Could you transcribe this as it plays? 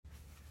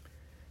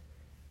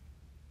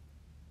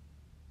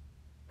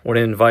want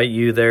to invite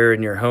you there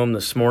in your home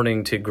this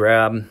morning to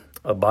grab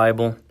a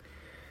Bible.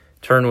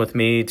 Turn with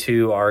me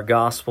to our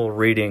gospel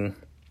reading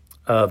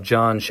of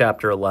John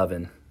chapter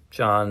 11.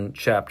 John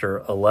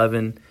chapter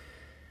 11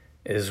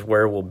 is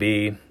where we'll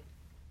be.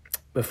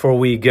 Before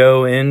we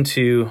go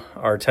into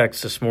our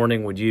text this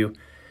morning, would you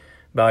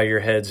bow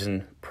your heads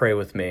and pray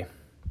with me?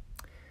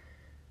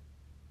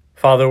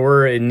 Father,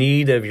 we're in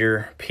need of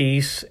your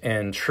peace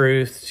and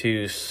truth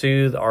to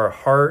soothe our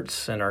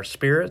hearts and our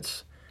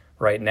spirits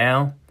right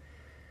now.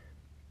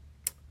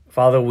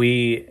 Father,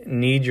 we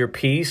need your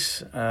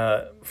peace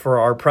for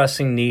our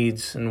pressing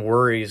needs and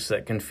worries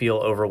that can feel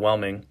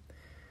overwhelming.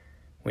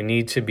 We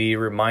need to be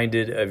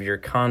reminded of your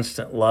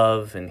constant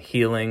love and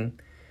healing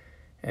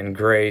and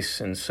grace,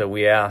 and so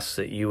we ask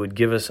that you would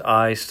give us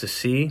eyes to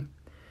see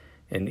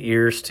and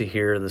ears to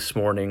hear this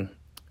morning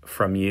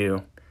from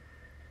you.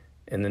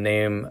 In the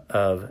name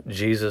of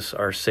Jesus,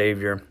 our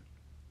Savior,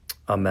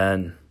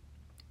 amen.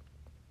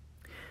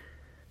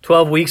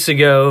 12 weeks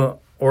ago,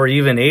 or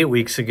even 8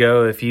 weeks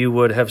ago, if you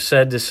would have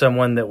said to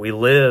someone that we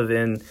live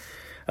in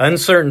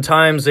uncertain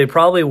times, they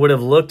probably would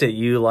have looked at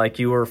you like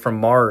you were from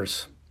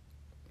Mars.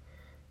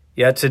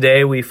 Yet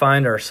today we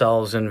find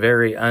ourselves in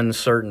very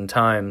uncertain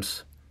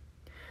times.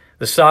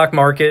 The stock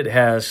market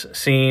has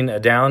seen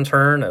a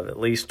downturn of at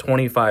least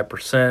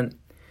 25%.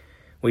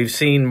 We've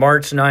seen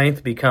March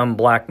 9th become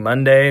Black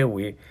Monday.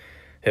 We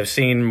have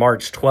seen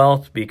March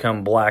 12th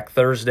become Black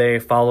Thursday,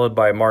 followed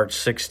by March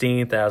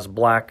 16th as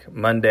Black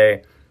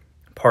Monday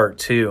Part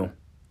 2.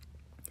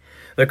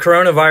 The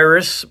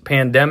coronavirus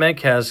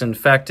pandemic has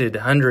infected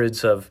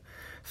hundreds of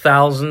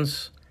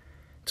thousands.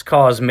 It's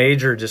caused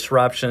major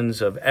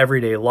disruptions of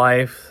everyday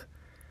life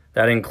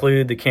that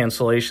include the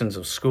cancellations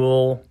of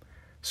school,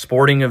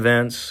 sporting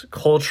events,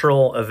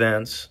 cultural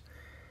events,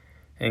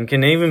 and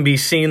can even be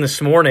seen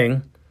this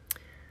morning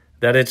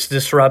that it's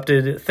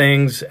disrupted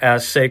things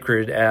as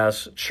sacred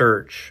as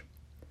church.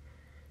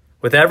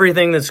 With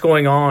everything that's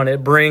going on,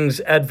 it brings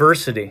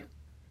adversity,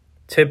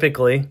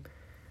 typically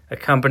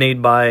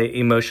accompanied by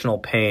emotional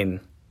pain.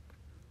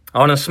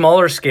 On a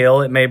smaller scale,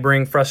 it may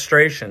bring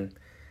frustration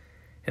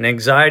and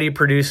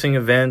anxiety-producing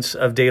events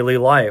of daily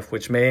life,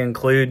 which may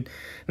include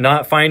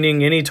not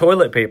finding any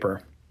toilet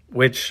paper,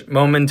 which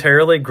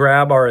momentarily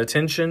grab our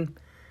attention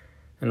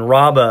and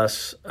rob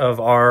us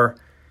of our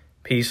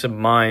peace of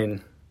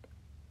mind.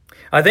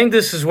 I think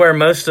this is where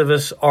most of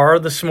us are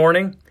this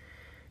morning.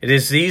 It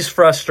is these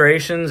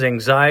frustrations,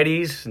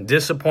 anxieties, and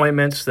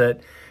disappointments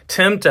that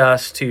tempt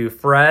us to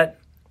fret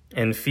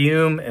and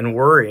fume and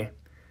worry.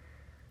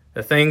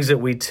 The things that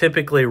we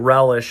typically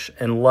relish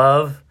and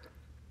love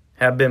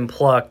have been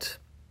plucked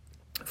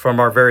from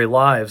our very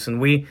lives,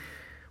 and we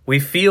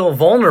feel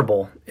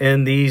vulnerable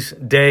in these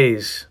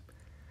days.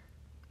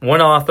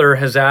 One author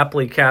has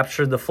aptly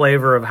captured the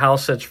flavor of how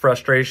such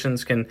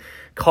frustrations can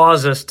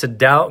cause us to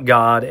doubt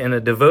God in a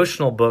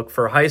devotional book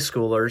for high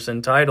schoolers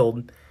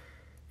entitled,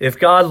 "If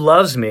God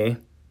Loves Me,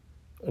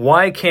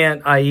 Why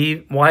Can't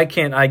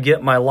I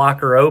Get My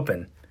Locker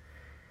Open?"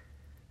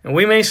 And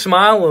we may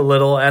smile a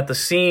little at the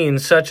scene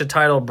such a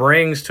title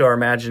brings to our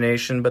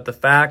imagination, but the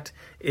fact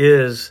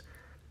is,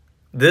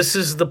 this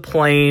is the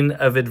plane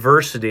of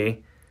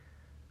adversity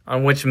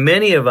on which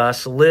many of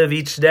us live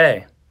each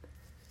day.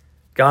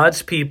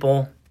 God's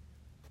people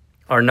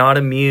are not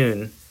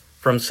immune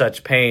from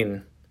such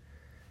pain.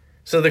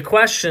 So the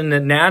question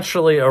that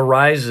naturally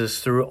arises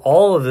through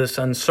all of this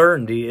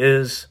uncertainty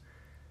is,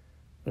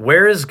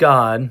 where is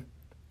God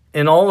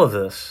in all of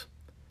this?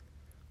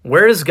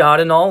 Where is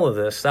God in all of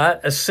this? That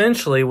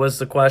essentially was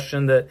the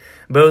question that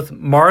both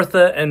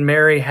Martha and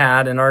Mary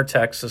had in our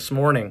text this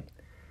morning.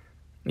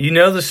 You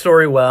know the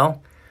story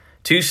well.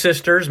 Two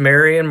sisters,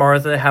 Mary and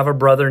Martha, have a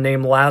brother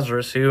named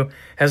Lazarus who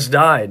has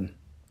died.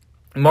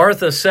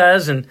 Martha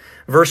says in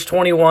verse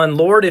 21,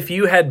 "Lord, if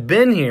you had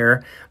been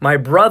here, my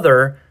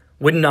brother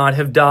would not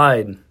have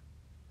died."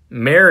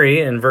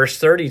 Mary in verse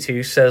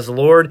 32 says,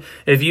 "Lord,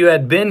 if you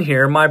had been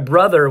here, my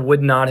brother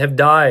would not have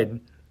died."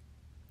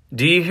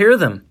 Do you hear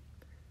them?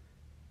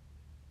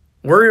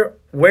 Where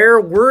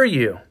were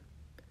you?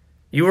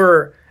 You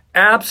were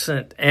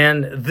absent,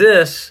 and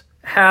this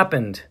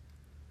happened.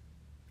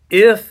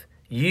 If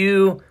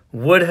you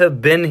would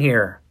have been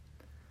here.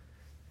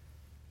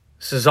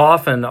 This is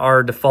often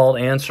our default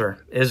answer,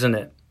 isn't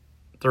it?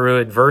 Through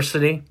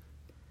adversity,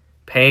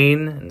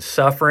 pain, and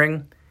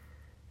suffering,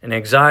 and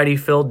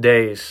anxiety-filled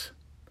days.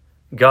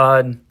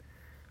 God,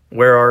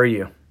 where are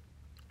you?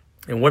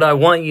 And what I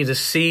want you to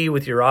see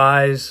with your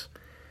eyes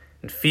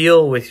and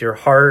feel with your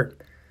heart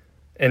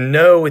and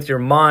know with your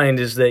mind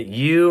is that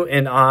you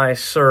and I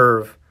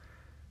serve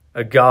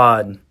a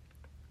God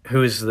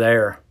who is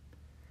there.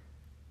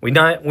 We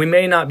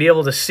may not be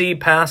able to see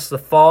past the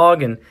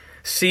fog and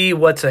see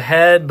what's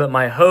ahead, but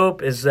my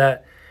hope is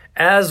that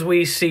as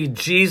we see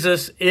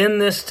Jesus in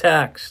this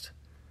text,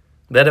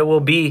 that it will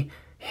be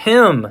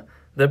Him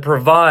that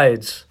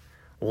provides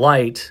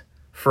light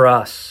for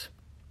us.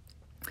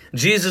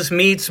 Jesus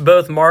meets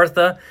both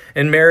Martha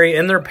and Mary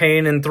in their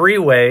pain in three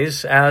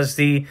ways: as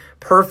the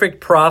perfect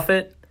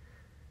prophet,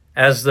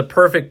 as the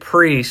perfect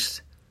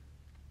priest,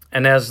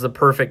 and as the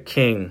perfect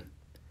king.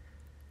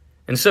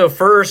 And so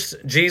first,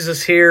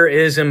 Jesus here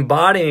is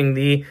embodying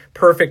the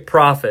perfect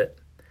prophet.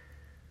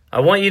 I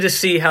want you to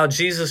see how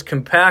Jesus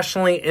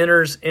compassionately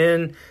enters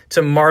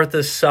into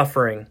Martha's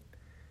suffering.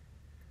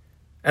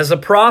 As a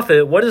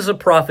prophet, what does a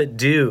prophet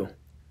do?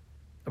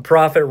 A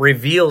prophet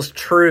reveals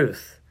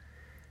truth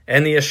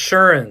and the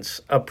assurance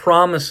of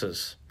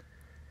promises.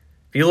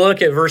 If you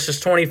look at verses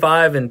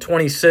 25 and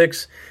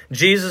 26,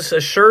 Jesus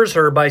assures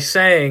her by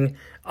saying,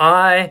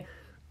 I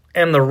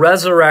am the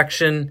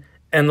resurrection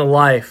and the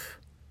life.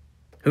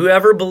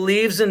 Whoever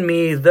believes in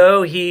me,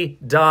 though he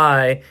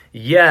die,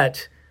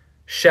 yet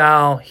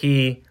shall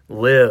he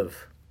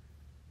live.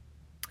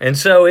 And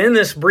so in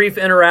this brief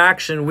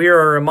interaction, we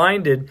are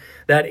reminded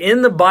that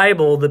in the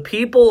Bible, the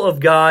people of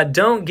God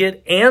don't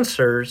get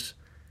answers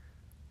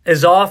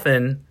as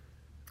often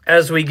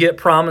as we get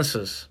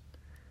promises.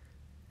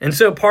 And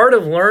so part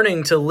of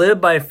learning to live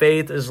by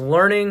faith is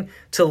learning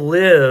to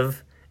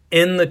live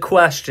in the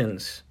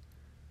questions.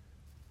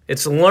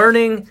 It's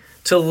learning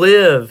to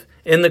live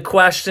in the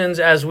questions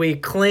as we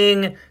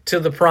cling to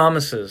the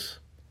promises.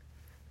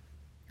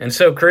 And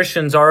so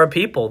Christians are a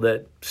people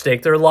that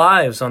stake their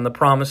lives on the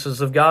promises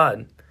of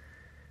God.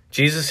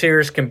 Jesus here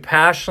is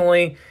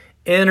compassionately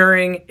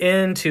entering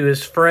into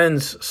his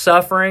friend's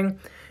suffering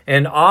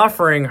and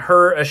offering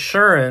her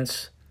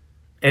assurance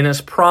in his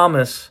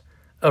promise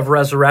of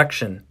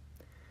resurrection.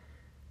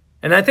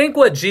 And I think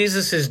what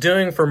Jesus is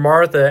doing for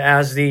Martha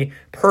as the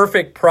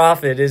perfect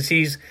prophet is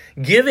he's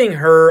giving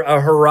her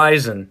a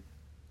horizon.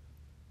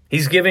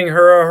 He's giving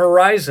her a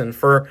horizon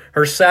for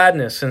her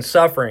sadness and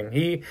suffering.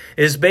 He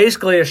is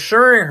basically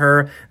assuring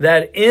her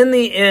that in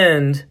the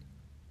end,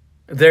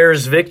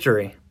 there's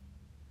victory.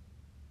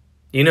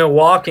 You know,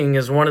 walking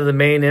is one of the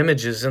main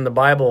images in the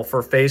Bible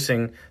for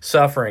facing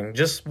suffering,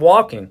 just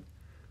walking.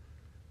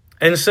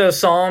 And so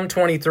Psalm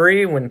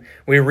 23, when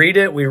we read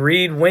it, we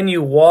read, when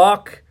you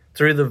walk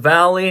through the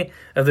valley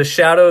of the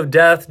shadow of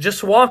death,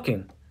 just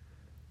walking.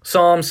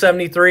 Psalm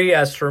 73,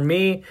 as for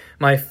me,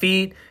 my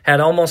feet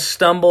had almost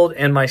stumbled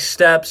and my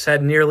steps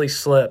had nearly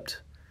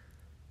slipped.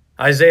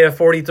 Isaiah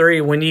 43,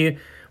 when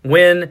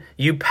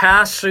you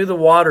pass through the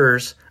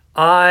waters,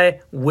 I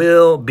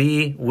will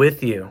be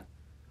with you.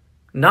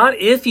 Not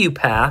if you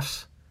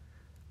pass,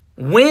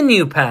 when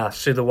you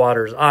pass through the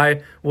waters,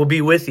 I will be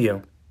with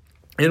you.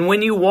 And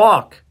when you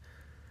walk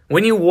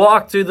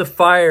through the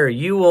fire,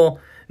 you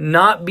will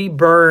not be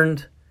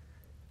burned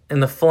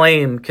and the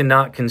flame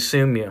cannot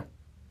consume you.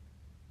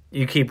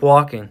 You keep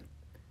walking.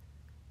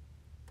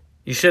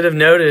 You should have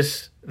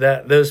noticed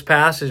that those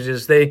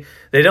passages, they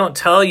don't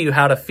tell you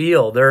how to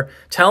feel. They're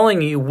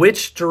telling you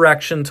which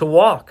direction to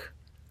walk.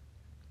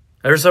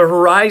 There's a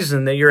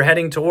horizon that you're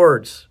heading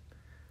towards.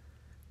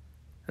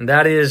 And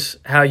that is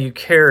how you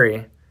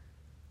carry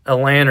a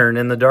lantern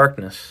in the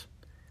darkness.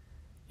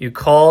 You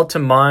call to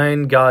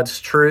mind God's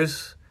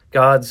truth,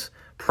 God's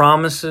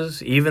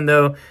promises, even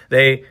though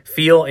they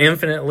feel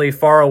infinitely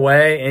far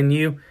away, and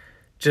you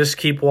just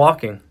keep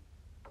walking.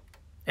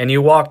 And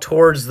you walk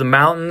towards the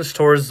mountains,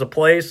 towards the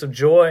place of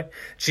joy.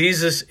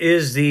 Jesus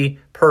is the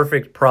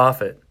perfect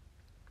prophet.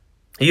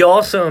 He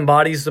also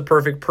embodies the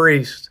perfect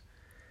priest.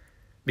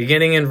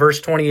 Beginning in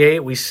verse 28,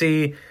 we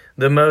see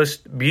the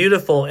most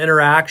beautiful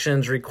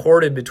interactions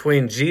recorded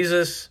between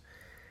Jesus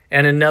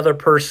and another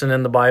person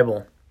in the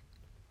Bible.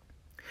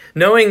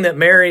 Knowing that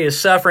Mary is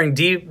suffering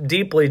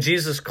deeply,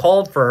 Jesus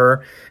called for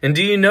her. And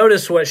do you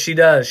notice what she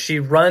does? She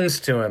runs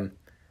to him.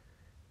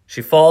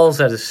 She falls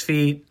at his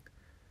feet.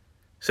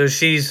 So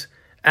she's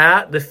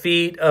at the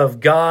feet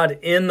of God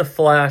in the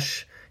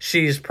flesh.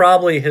 She's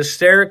probably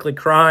hysterically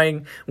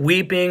crying,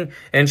 weeping,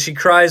 and she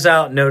cries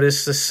out,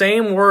 notice, the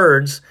same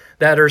words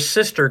that her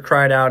sister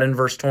cried out in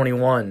verse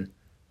 21.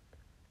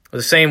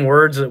 The same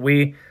words that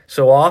we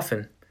so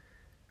often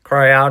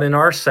cry out in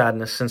our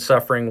sadness and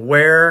suffering.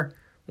 Where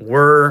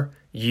were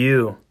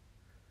you?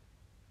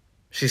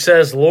 She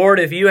says, Lord,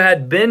 if you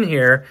had been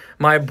here,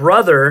 my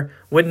brother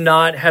would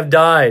not have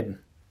died.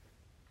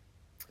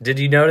 Did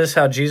you notice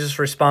how Jesus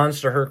responds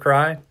to her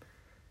cry?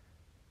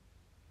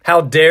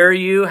 How dare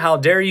you? How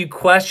dare you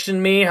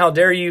question me? How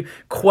dare you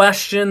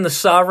question the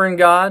sovereign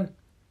God?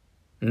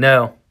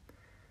 No.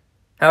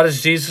 How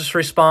does Jesus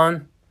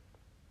respond?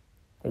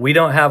 We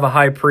don't have a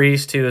high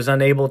priest who is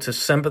unable to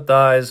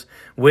sympathize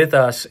with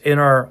us in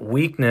our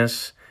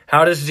weakness.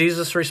 How does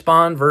Jesus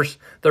respond? Verse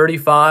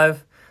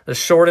 35, the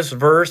shortest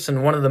verse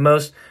and one of the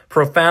most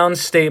profound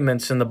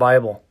statements in the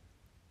Bible.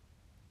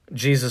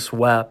 Jesus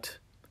wept.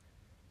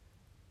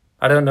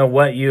 I don't know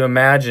what you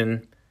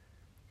imagine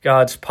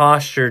God's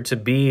posture to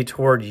be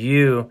toward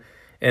you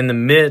in the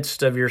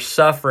midst of your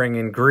suffering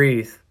and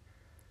grief.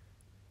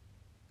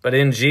 But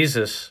in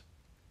Jesus,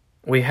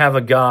 we have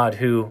a God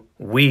who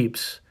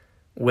weeps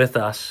with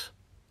us.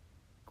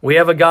 We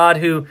have a God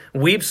who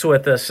weeps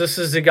with us. This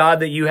is the God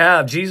that you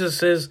have.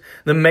 Jesus is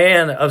the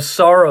man of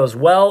sorrows,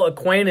 well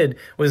acquainted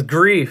with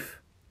grief.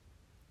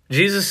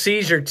 Jesus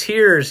sees your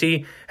tears.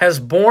 He has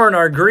borne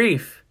our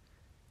grief.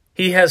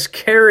 He has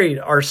carried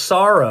our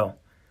sorrow.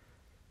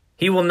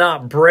 He will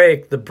not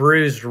break the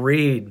bruised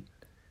reed.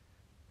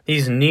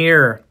 He's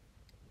near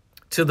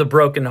to the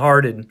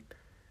brokenhearted.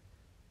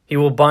 He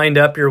will bind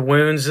up your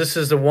wounds. This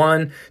is the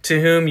one to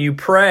whom you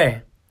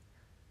pray.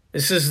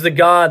 This is the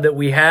God that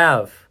we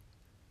have.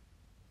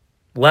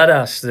 Let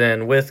us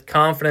then with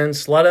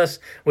confidence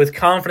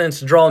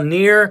draw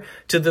near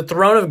to the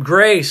throne of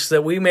grace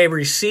that we may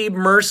receive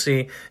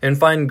mercy and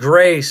find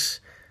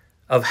grace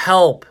of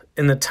help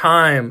in the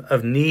time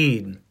of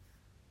need.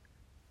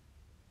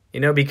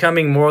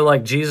 Becoming more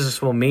like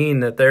Jesus will mean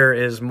that there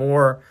is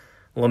more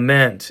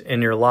lament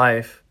in your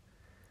life,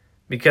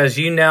 because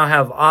you now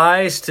have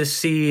eyes to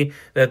see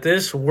that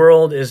this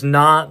world is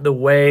not the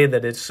way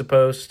that it's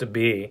supposed to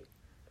be.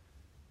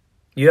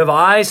 You have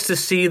eyes to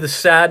see the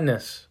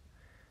sadness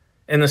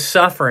and the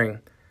suffering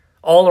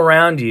all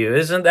around you.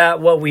 Isn't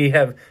that what we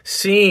have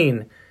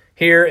seen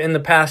here in the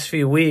past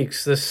few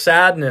weeks? The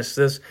sadness,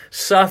 this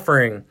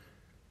suffering,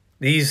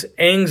 these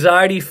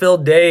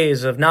anxiety-filled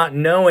days of not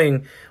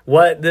knowing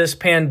what this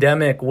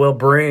pandemic will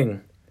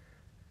bring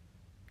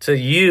to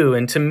you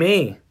and to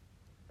me.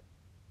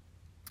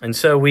 And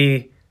so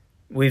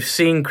we've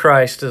seen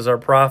Christ as our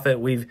prophet.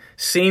 We've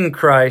seen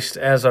Christ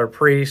as our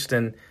priest.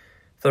 And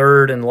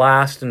third and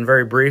last and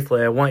very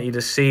briefly, I want you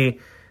to see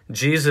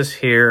Jesus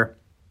here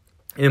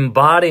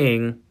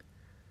embodying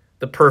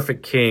the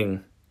perfect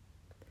King.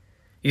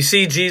 You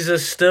see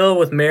Jesus still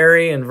with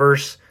Mary in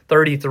verse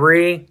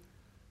 33.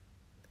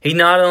 He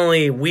not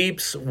only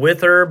weeps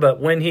with her, but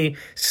when he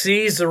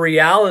sees the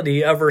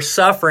reality of her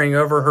suffering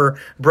over her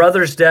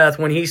brother's death,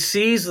 when he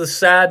sees the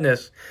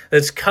sadness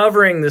that's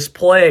covering this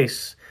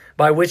place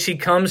by which he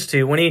comes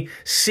to, when he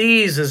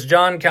sees, as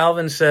John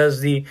Calvin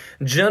says, the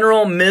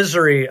general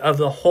misery of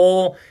the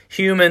whole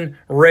human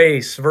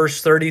race,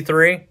 verse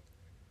 33,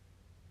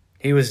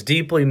 he was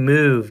deeply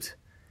moved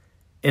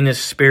in his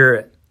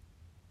spirit.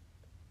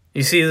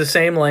 You see the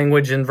same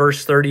language in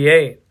verse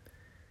 38.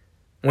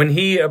 When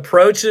he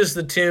approaches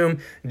the tomb,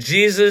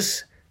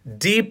 Jesus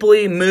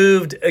deeply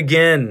moved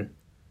again.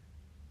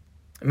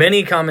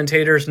 Many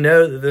commentators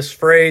note that this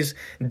phrase,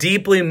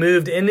 deeply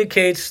moved,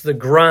 indicates the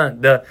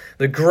grunt,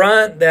 the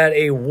grunt that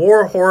a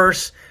war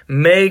horse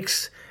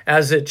makes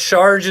as it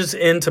charges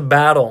into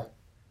battle.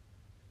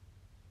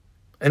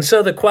 And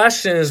so the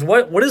question is,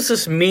 what does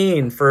this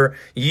mean for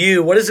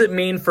you? What does it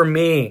mean for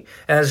me?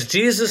 As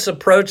Jesus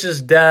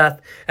approaches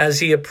death, as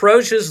he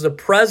approaches the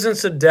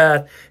presence of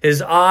death, his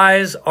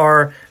eyes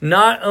are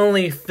not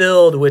only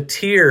filled with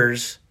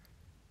tears,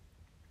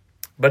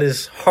 but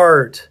his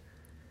heart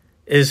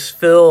is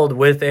filled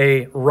with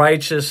a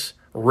righteous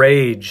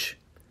rage.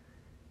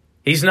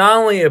 He's not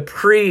only a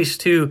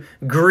priest who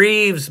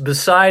grieves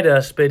beside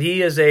us, but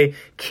he is a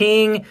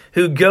king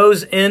who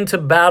goes into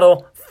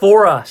battle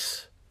for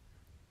us.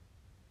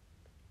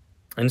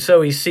 And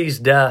so he sees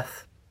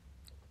death.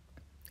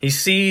 He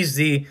sees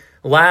the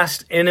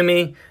last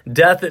enemy,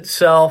 death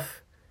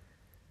itself,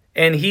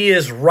 and he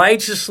is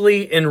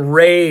righteously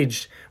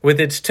enraged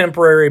with its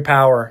temporary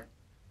power.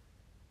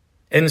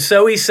 And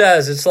so he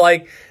says, it's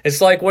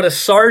like what a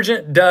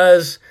sergeant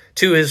does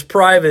to his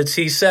privates.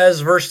 He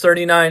says, verse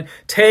 39,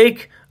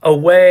 take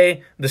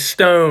away the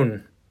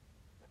stone.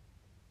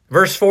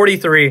 Verse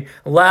 43,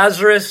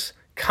 Lazarus,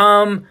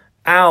 come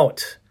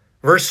out.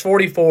 Verse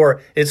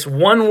 44, it's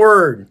one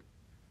word.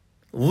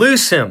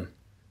 Loose him,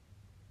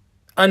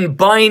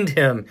 unbind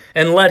him,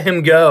 and let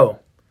him go.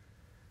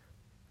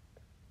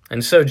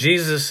 And so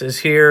Jesus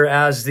is here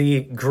as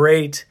the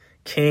great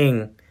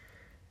King.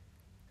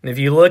 And if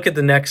you look at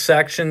the next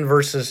section,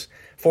 verses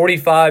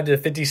 45 to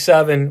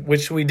 57,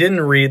 which we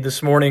didn't read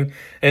this morning,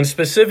 and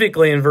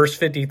specifically in verse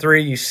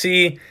 53, you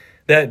see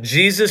that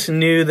Jesus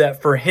knew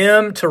that for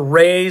him to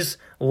raise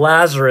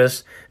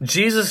Lazarus,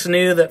 Jesus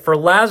knew that for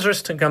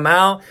Lazarus to come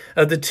out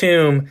of the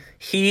tomb,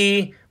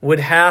 he would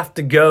have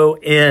to go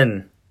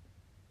in.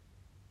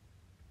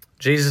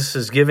 Jesus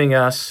is giving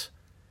us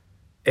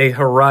a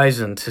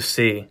horizon to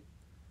see.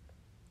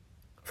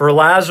 For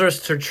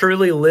Lazarus to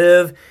truly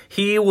live,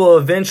 he will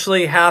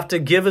eventually have to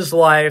give his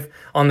life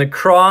on the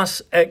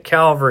cross at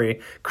Calvary,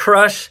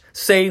 crush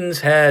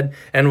Satan's head,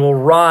 and will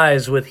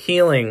rise with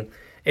healing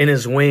in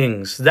his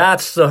wings.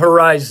 That's the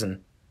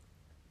horizon.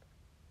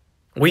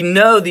 We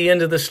know the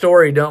end of the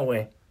story, don't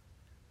we?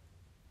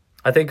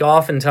 I think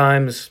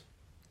oftentimes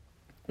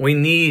we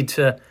need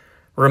to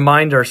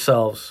remind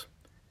ourselves.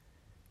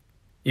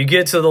 You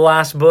get to the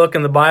last book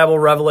in the Bible,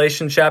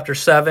 Revelation chapter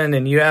 7,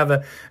 and you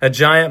have a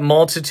giant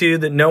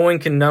multitude that no one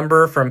can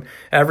number from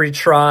every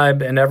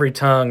tribe and every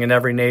tongue and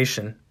every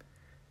nation.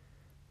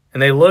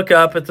 And they look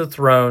up at the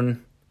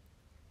throne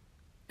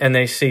and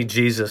they see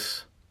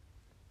Jesus.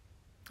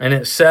 And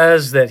it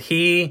says that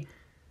he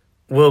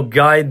will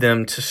guide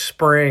them to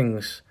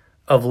springs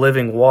of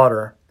living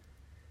water.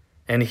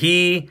 And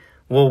he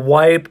will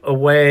wipe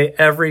away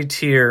every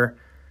tear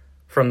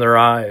from their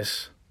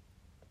eyes.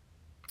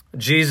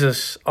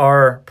 Jesus,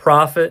 our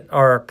prophet,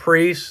 our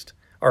priest,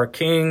 our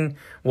king,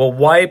 will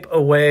wipe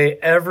away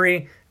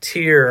every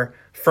tear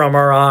from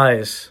our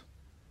eyes.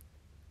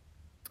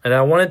 And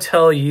I want to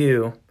tell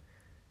you,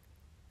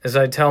 as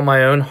I tell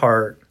my own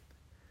heart,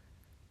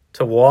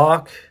 to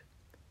walk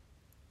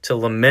to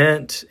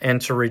lament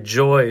and to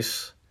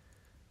rejoice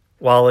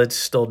while it's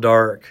still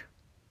dark.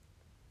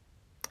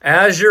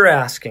 As you're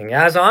asking,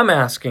 as I'm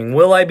asking,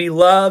 will I be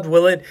loved?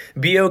 Will it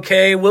be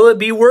okay? Will it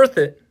be worth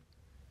it?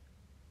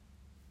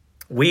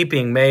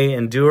 Weeping may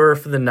endure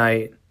for the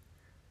night,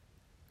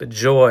 but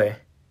joy,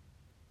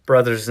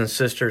 brothers and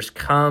sisters,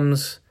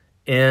 comes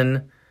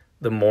in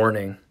the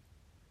morning.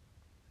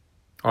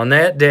 On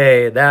that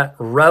day, that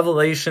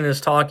Revelation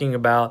is talking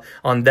about,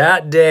 on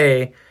that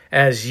day,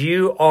 as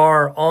you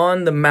are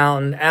on the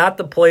mountain at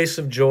the place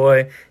of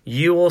joy,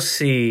 you will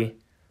see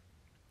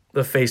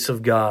the face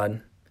of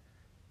God.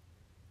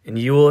 And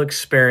you will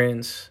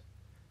experience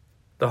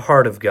the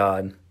heart of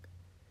God.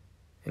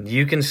 And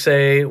you can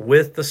say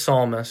with the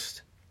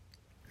psalmist,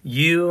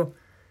 you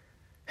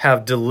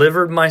have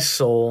delivered my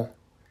soul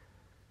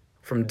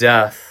from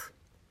death,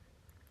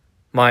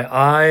 my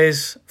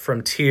eyes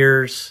from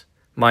tears,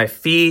 my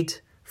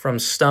feet from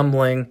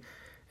stumbling,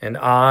 and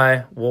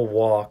I will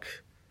walk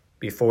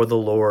before the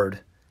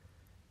Lord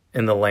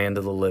in the land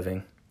of the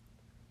living.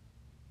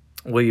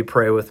 Will you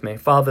pray with me?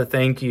 Father,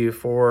 thank you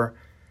for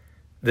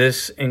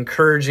this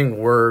encouraging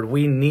word.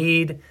 We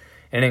need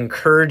an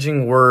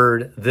encouraging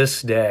word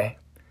this day.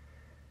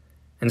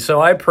 And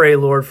so I pray,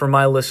 Lord, for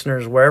my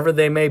listeners, wherever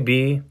they may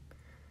be,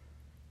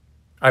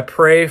 I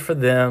pray for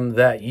them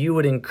that you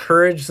would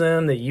encourage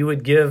them, that you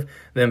would give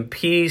them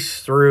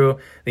peace through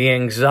the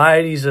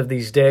anxieties of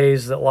these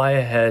days that lie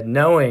ahead,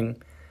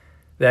 knowing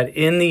that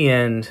in the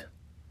end,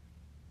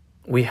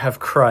 we have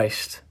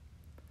Christ.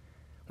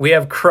 We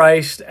have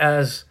Christ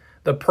as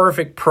the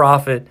perfect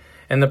prophet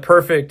and the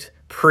perfect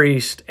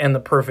priest and the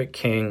perfect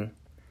king.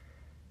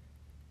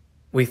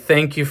 We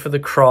thank you for the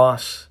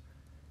cross,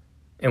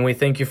 and we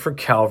thank you for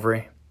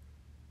Calvary.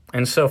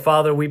 And so,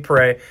 Father, we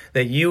pray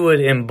that you would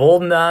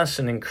embolden us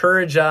and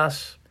encourage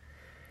us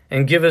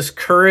and give us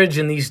courage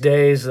in these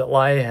days that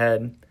lie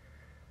ahead.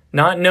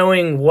 Not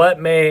knowing what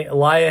may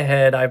lie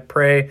ahead, I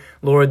pray,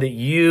 Lord, that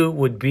you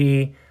would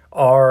be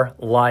our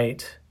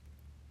light.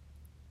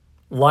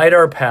 Light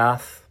our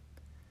path.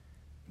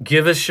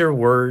 Give us your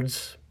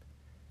words.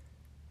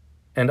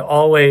 And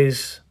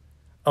always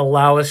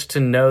allow us to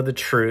know the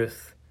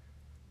truth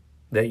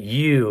that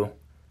you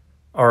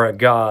are a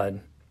God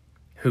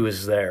who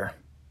is there.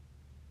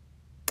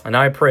 And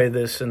I pray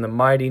this in the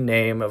mighty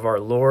name of our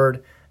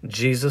Lord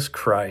Jesus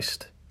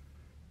Christ.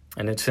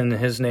 And it's in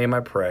his name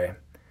I pray.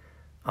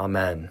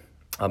 Amen.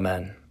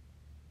 Amen.